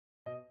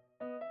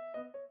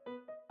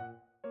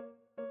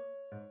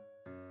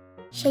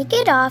Shake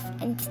it off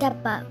and step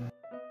up.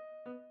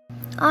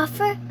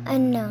 Offer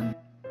unknown.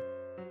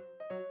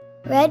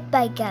 Read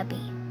by Gabby.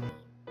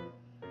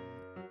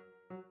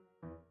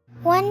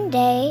 One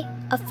day,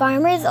 a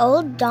farmer's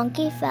old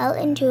donkey fell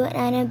into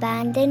an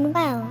abandoned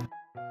well.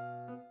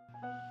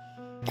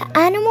 The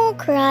animal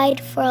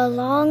cried for a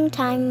long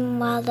time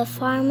while the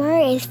farmer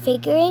is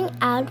figuring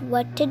out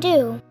what to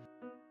do.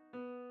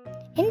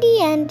 In the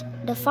end,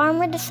 the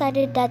farmer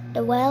decided that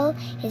the well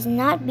is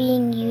not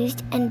being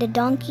used and the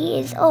donkey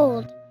is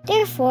old.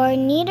 Therefore,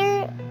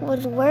 neither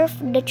was worth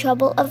the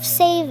trouble of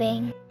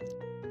saving.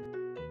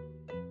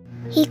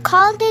 He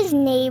called his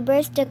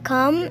neighbors to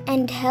come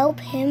and help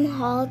him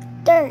haul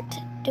dirt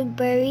to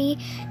bury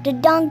the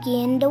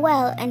donkey in the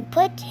well and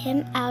put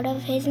him out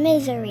of his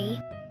misery.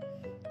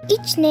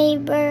 Each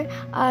neighbor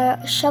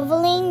are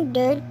shoveling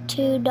dirt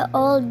to the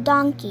old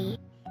donkey.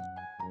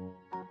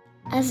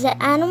 As the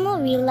animal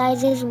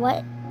realizes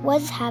what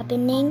was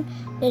happening,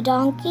 the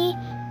donkey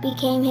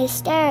became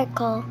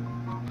hysterical.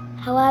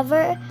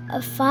 However,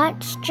 a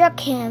thought struck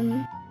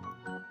him.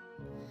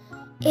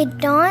 It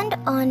dawned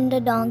on the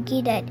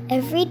donkey that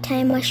every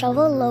time a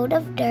shovel load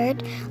of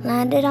dirt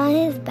landed on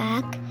his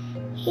back,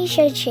 he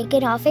should shake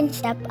it off and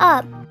step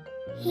up.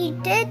 He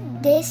did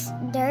this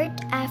dirt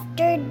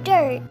after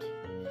dirt.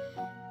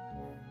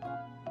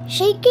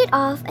 Shake it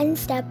off and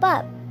step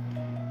up.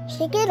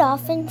 Shake it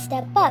off and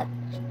step up.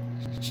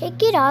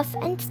 Shake it off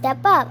and step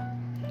up.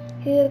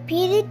 He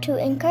repeated to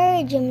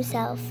encourage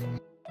himself.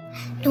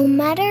 No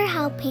matter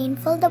how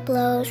painful the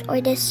blows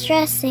or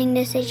distressing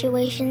the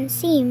situation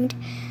seemed,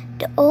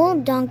 the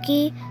old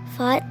donkey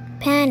thought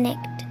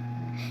panicked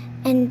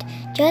and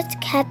just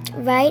kept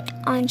right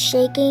on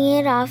shaking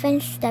it off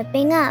and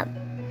stepping up.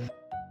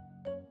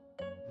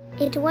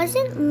 It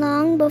wasn't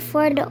long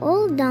before the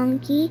old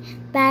donkey,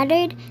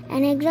 battered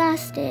and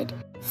exhausted,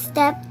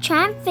 stepped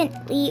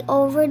triumphantly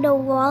over the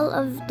wall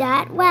of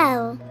that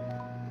well.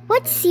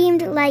 What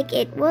seemed like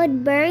it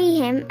would bury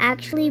him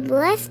actually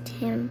blessed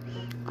him,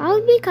 all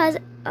because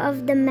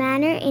of the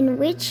manner in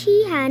which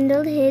he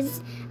handled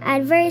his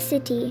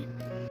adversity.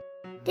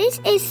 This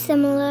is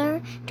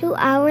similar to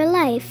our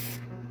life.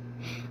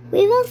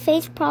 We will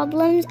face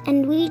problems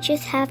and we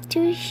just have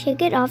to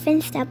shake it off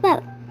and step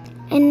up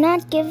and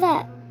not give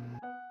up.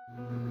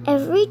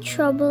 Every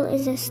trouble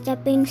is a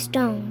stepping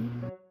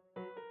stone.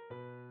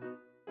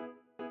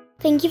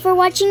 Thank you for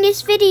watching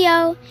this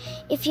video.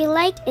 If you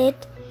liked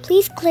it,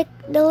 please click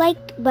the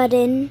like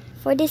button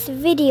for this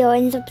video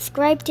and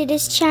subscribe to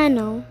this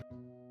channel.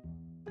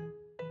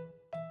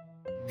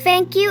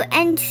 Thank you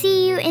and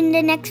see you in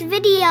the next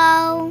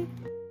video.